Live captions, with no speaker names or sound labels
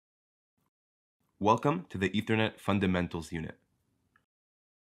Welcome to the Ethernet Fundamentals unit.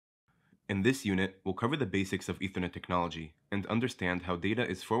 In this unit, we'll cover the basics of Ethernet technology and understand how data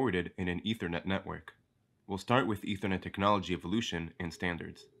is forwarded in an Ethernet network. We'll start with Ethernet technology evolution and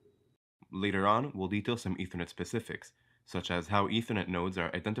standards. Later on, we'll detail some Ethernet specifics, such as how Ethernet nodes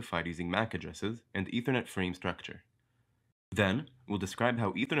are identified using MAC addresses and Ethernet frame structure. Then, we'll describe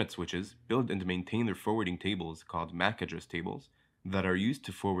how Ethernet switches build and maintain their forwarding tables called MAC address tables that are used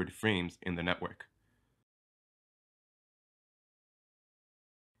to forward frames in the network.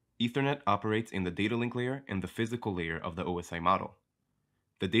 Ethernet operates in the data link layer and the physical layer of the OSI model.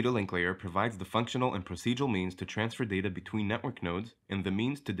 The data link layer provides the functional and procedural means to transfer data between network nodes and the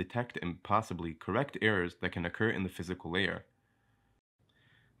means to detect and possibly correct errors that can occur in the physical layer.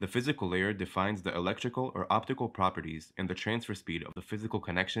 The physical layer defines the electrical or optical properties and the transfer speed of the physical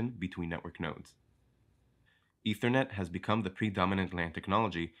connection between network nodes. Ethernet has become the predominant LAN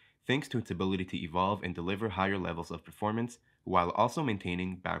technology thanks to its ability to evolve and deliver higher levels of performance while also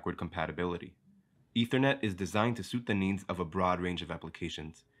maintaining backward compatibility. Ethernet is designed to suit the needs of a broad range of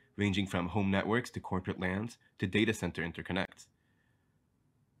applications, ranging from home networks to corporate LANs to data center interconnects.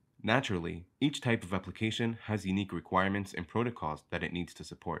 Naturally, each type of application has unique requirements and protocols that it needs to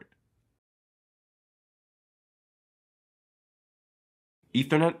support.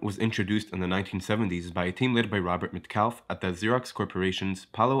 Ethernet was introduced in the 1970s by a team led by Robert Metcalfe at the Xerox Corporation's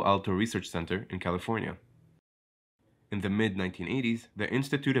Palo Alto Research Center in California. In the mid-1980s, the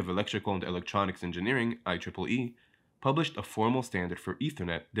Institute of Electrical and Electronics Engineering, IEEE, published a formal standard for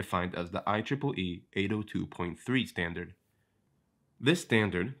Ethernet defined as the IEEE 802.3 standard. This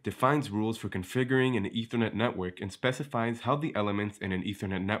standard defines rules for configuring an Ethernet network and specifies how the elements in an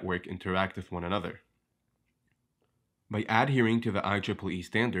Ethernet network interact with one another. By adhering to the IEEE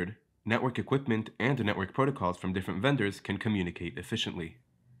standard, network equipment and network protocols from different vendors can communicate efficiently.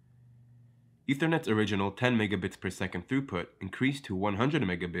 Ethernet original 10 megabits per second throughput increased to 100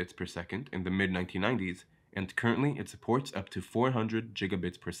 megabits per second in the mid-1990s, and currently it supports up to 400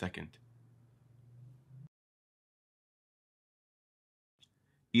 gigabits per second.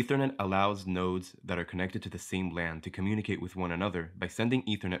 Ethernet allows nodes that are connected to the same LAN to communicate with one another by sending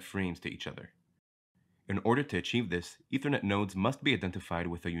Ethernet frames to each other. In order to achieve this, Ethernet nodes must be identified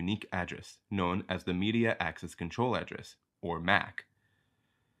with a unique address, known as the Media Access Control Address, or MAC.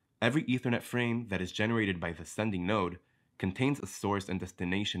 Every Ethernet frame that is generated by the sending node contains a source and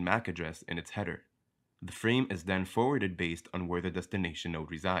destination MAC address in its header. The frame is then forwarded based on where the destination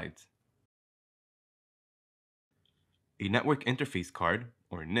node resides. A network interface card,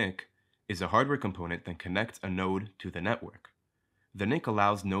 or NIC, is a hardware component that connects a node to the network. The NIC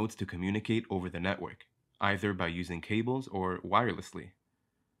allows nodes to communicate over the network, either by using cables or wirelessly.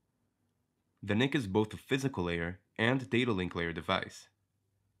 The NIC is both a physical layer and data link layer device.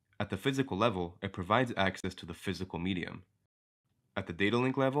 At the physical level, it provides access to the physical medium. At the data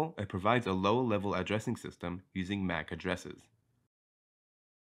link level, it provides a low-level addressing system using MAC addresses.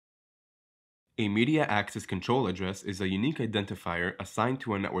 A Media Access Control Address is a unique identifier assigned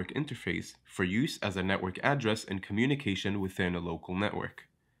to a network interface for use as a network address in communication within a local network.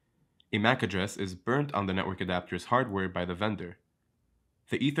 A MAC address is burnt on the network adapter's hardware by the vendor.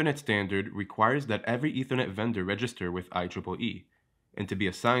 The Ethernet standard requires that every Ethernet vendor register with IEEE and to be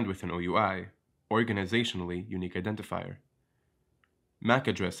assigned with an OUI, organizationally unique identifier. MAC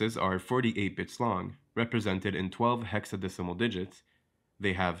addresses are 48 bits long, represented in 12 hexadecimal digits.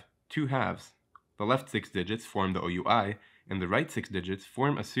 They have two halves. The left 6 digits form the OUI, and the right 6 digits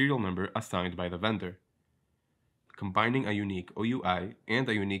form a serial number assigned by the vendor. Combining a unique OUI and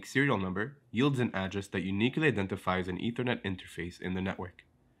a unique serial number yields an address that uniquely identifies an Ethernet interface in the network.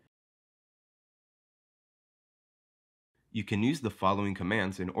 You can use the following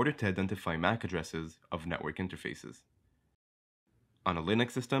commands in order to identify MAC addresses of network interfaces. On a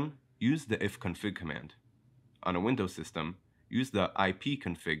Linux system, use the ifconfig command. On a Windows system, use the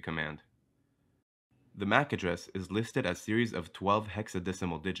ipconfig command. The MAC address is listed as a series of 12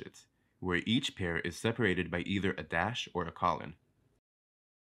 hexadecimal digits, where each pair is separated by either a dash or a colon.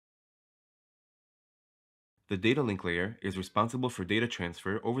 The data link layer is responsible for data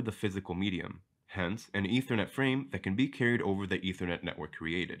transfer over the physical medium, hence an Ethernet frame that can be carried over the Ethernet network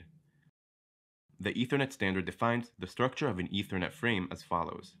created. The Ethernet standard defines the structure of an Ethernet frame as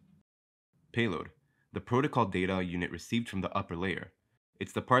follows. Payload, the protocol data unit received from the upper layer.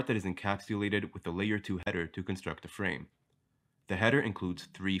 It's the part that is encapsulated with the layer 2 header to construct a frame. The header includes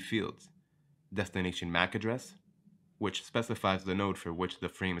 3 fields: destination MAC address, which specifies the node for which the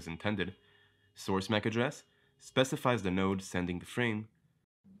frame is intended; source MAC address specifies the node sending the frame;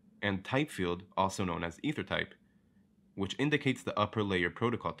 and type field, also known as ether type, which indicates the upper layer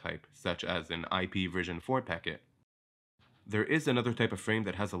protocol type, such as an IP version 4 packet. There is another type of frame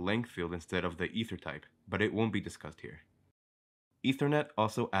that has a length field instead of the Ether type, but it won't be discussed here. Ethernet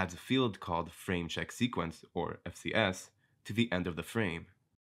also adds a field called Frame Check Sequence, or FCS, to the end of the frame.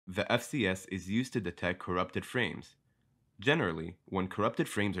 The FCS is used to detect corrupted frames. Generally, when corrupted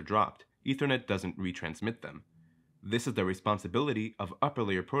frames are dropped, Ethernet doesn't retransmit them. This is the responsibility of upper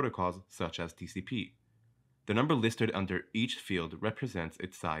layer protocols such as TCP. The number listed under each field represents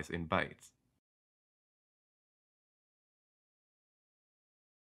its size in bytes.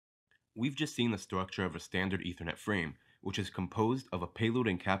 We've just seen the structure of a standard Ethernet frame, which is composed of a payload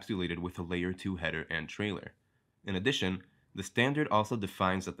encapsulated with a layer 2 header and trailer. In addition, the standard also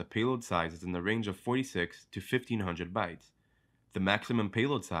defines that the payload size is in the range of 46 to 1500 bytes. The maximum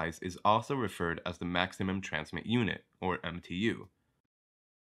payload size is also referred as the maximum transmit unit, or MTU.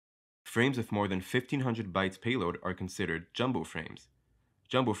 Frames with more than 1500 bytes payload are considered jumbo frames.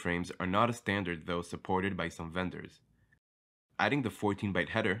 Jumbo frames are not a standard, though supported by some vendors. Adding the 14-byte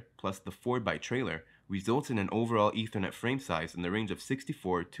header plus the 4-byte trailer results in an overall Ethernet frame size in the range of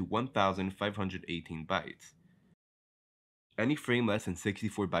 64 to 1518 bytes. Any frame less than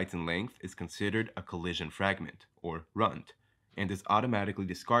 64 bytes in length is considered a collision fragment, or runt, and is automatically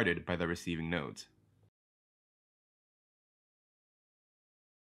discarded by the receiving nodes.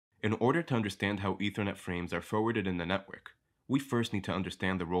 In order to understand how Ethernet frames are forwarded in the network, we first need to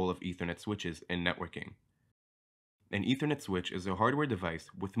understand the role of Ethernet switches in networking. An Ethernet switch is a hardware device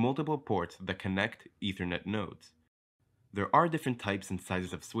with multiple ports that connect Ethernet nodes. There are different types and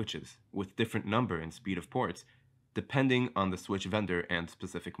sizes of switches, with different number and speed of ports, depending on the switch vendor and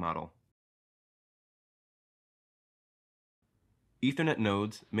specific model. Ethernet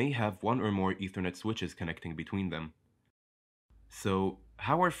nodes may have one or more Ethernet switches connecting between them. So,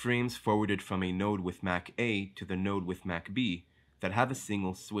 how are frames forwarded from a node with MAC A to the node with MAC B that have a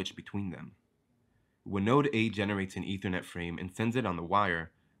single switch between them? When node A generates an Ethernet frame and sends it on the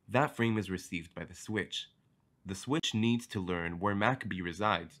wire, that frame is received by the switch. The switch needs to learn where MAC B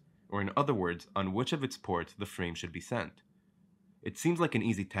resides, or in other words, on which of its ports the frame should be sent. It seems like an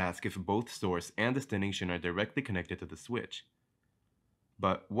easy task if both source and destination are directly connected to the switch.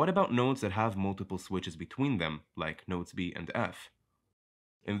 But what about nodes that have multiple switches between them, like nodes B and F?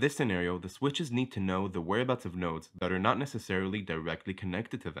 In this scenario, the switches need to know the whereabouts of nodes that are not necessarily directly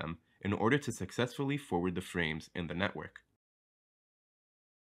connected to them in order to successfully forward the frames in the network.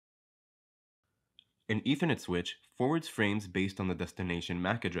 An Ethernet switch forwards frames based on the destination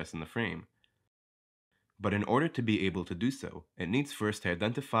MAC address in the frame. But in order to be able to do so, it needs first to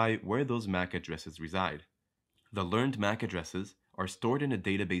identify where those MAC addresses reside. The learned MAC addresses are stored in a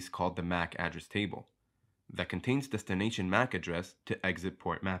database called the MAC address table that contains destination MAC address to exit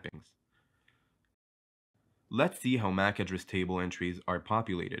port mappings. Let's see how MAC address table entries are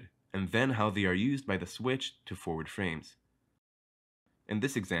populated, and then how they are used by the switch to forward frames. In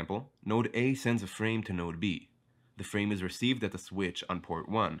this example, node A sends a frame to node B. The frame is received at the switch on port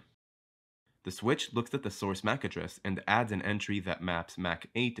 1. The switch looks at the source MAC address and adds an entry that maps MAC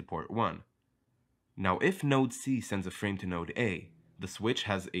A to port 1. Now if node C sends a frame to node A, the switch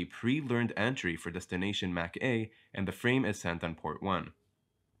has a pre-learned entry for destination MAC A and the frame is sent on port 1.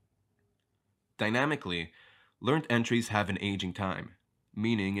 Dynamically, learned entries have an aging time,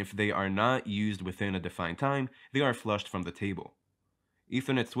 meaning if they are not used within a defined time, they are flushed from the table.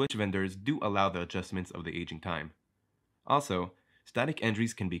 Ethernet switch vendors do allow the adjustments of the aging time. Also, static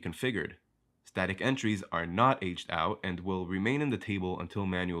entries can be configured. Static entries are not aged out and will remain in the table until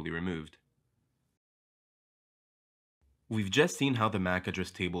manually removed. We've just seen how the MAC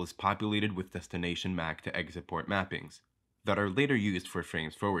address table is populated with destination MAC to exit port mappings that are later used for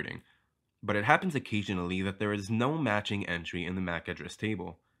frames forwarding, but it happens occasionally that there is no matching entry in the MAC address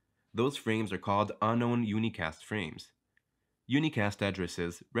table. Those frames are called unknown Unicast frames. Unicast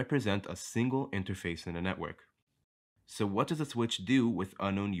addresses represent a single interface in a network. So what does a switch do with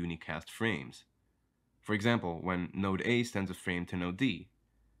unknown Unicast frames? For example, when node A sends a frame to node D.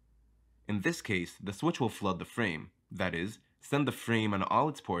 In this case, the switch will flood the frame, that is, send the frame on all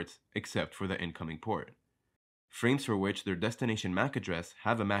its ports except for the incoming port. Frames for which their destination MAC address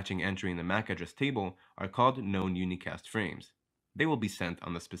have a matching entry in the MAC address table are called known Unicast frames. They will be sent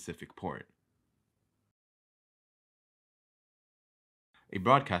on the specific port. A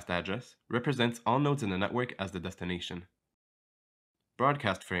broadcast address represents all nodes in the network as the destination.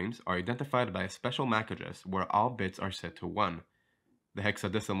 Broadcast frames are identified by a special MAC address where all bits are set to 1. The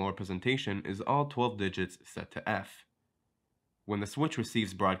hexadecimal representation is all 12 digits set to F. When the switch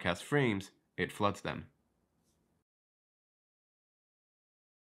receives broadcast frames, it floods them.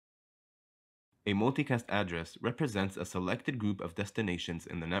 A multicast address represents a selected group of destinations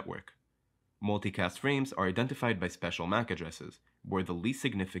in the network. Multicast frames are identified by special MAC addresses, where the least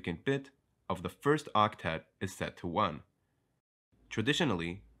significant bit of the first octet is set to 1.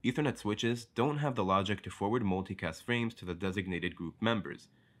 Traditionally, Ethernet switches don't have the logic to forward multicast frames to the designated group members,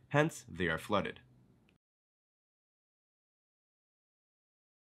 hence they are flooded.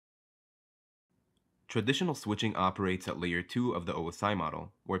 Traditional switching operates at layer 2 of the OSI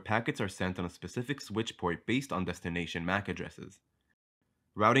model, where packets are sent on a specific switch port based on destination MAC addresses.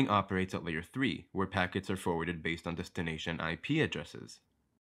 Routing operates at layer 3, where packets are forwarded based on destination IP addresses.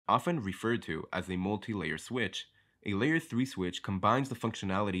 Often referred to as a multi-layer switch, a layer 3 switch combines the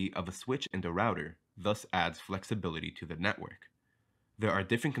functionality of a switch and a router, thus adds flexibility to the network. There are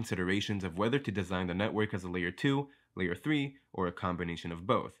different considerations of whether to design the network as a layer 2, layer 3, or a combination of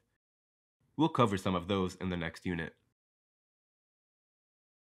both. We'll cover some of those in the next unit.